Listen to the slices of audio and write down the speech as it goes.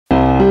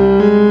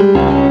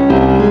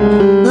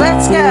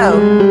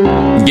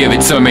go. Give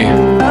it to me.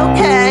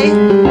 Okay.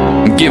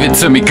 Give it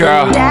to me,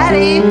 girl.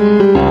 Daddy.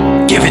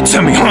 Give it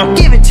to me, huh?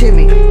 Give it to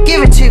me.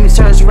 Give it to me,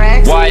 Starze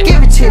Rakkz. What?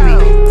 Give it to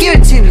me. Give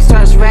it to me,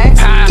 Starze Rakkz.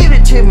 Huh? Give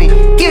it to me.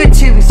 Give it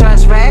to me,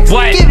 Starze Rakkz.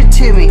 What? Give it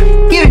to me.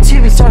 Give it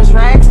to me, Starze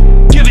Rakkz.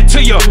 Give it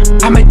to you.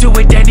 I'ma do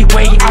it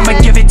anyway. I'ma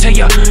give it to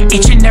you.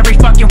 Each and every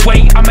fucking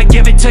way. I'ma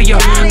give it to you.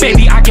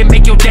 Baby, I can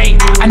make your day.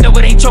 I know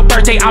it ain't your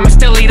birthday. I'ma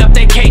still eat up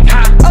that cake,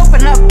 huh?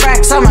 Open up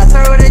racks, I'ma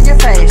throw it in your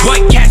face.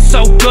 What cat's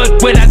so good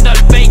without the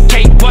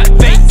vacate? What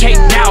vacate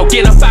now?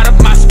 Get up out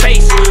of my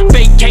space.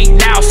 Vacate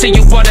now. See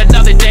you on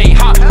another day,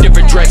 huh?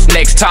 Different dress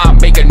next time.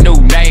 Make a new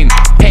name.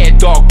 Head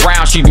dog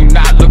brown. She do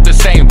not look the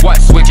same.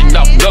 What? Switching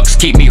up looks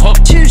keep me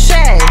hooked. Touche.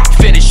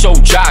 Finish your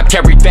job.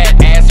 Carry that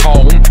ass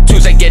home.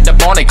 Tuesday get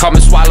up on it. Come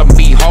and swallow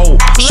me whole.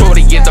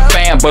 Shorty is a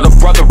fan, but her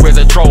brother is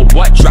a troll.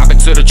 What? Drop it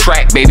to the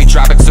track, baby.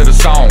 Drop it to the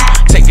song.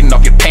 Taking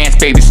off your pants,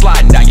 baby.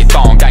 Sliding down your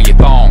thong, down your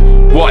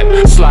thong.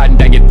 What? Sliding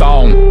down your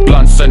thong.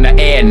 Blunts in the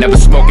air, never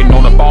smoking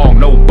on a bong.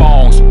 No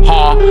bongs,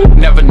 huh?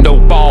 Never no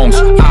bongs.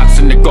 Ox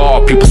in the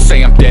guard, people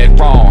say I'm dead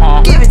wrong,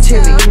 huh? Give it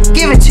to me.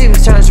 Give it to me,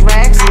 Starze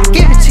Rakkz.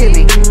 Give it to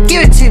me.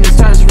 Give it to me,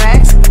 Starze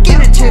Rakkz. Give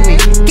it to me.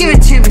 Give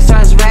it to me,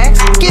 Starze Rakkz.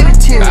 Give it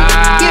to me.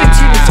 Give it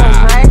to me, Starze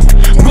Rakkz.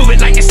 Move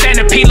it like a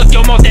centipede. Look,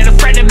 you're more than a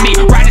friend of me.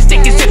 Riding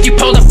stick as if you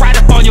pull up right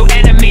up on your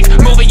enemies.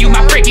 Moving you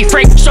my freaky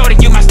freak. Shorty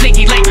you my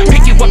sneaky link.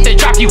 Pick you up then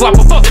drop you up.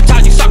 But both the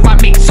times you suck my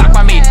meat. Suck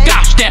my meat.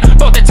 Gosh damn.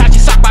 Both the times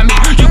you suck my meat.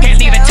 You can't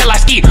leave until I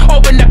ski.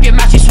 Open up your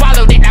mouth, you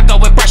swallowed it. Now go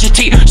and brush your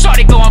teeth.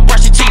 Shorty go and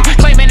brush your teeth.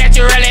 Claiming that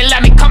you really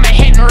love me. Come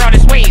ahead and roll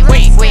this way.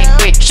 Wait.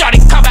 Shorty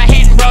come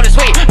ahead and roll this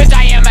way. Bitch,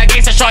 I am a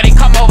gangster. Shorty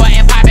come over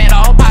and pop it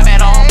off. Pop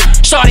it off.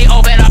 Shorty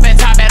open up and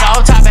top it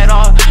off. Top it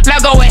off. Now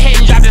go ahead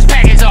and drop this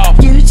package off.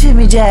 Give it to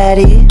me,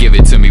 daddy. Give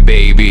it to me,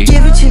 baby.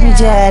 Give it to me,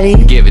 daddy.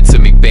 Give it to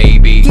me,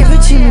 baby. Give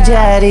it to me,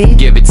 daddy.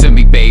 Give it to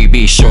me,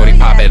 baby. Shorty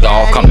pop it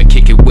off. Come and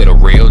kick it with a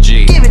real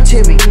G. Give it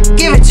to me.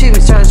 Give it to me,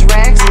 Starze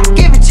Rakkz.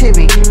 Give it to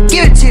me.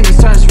 Give it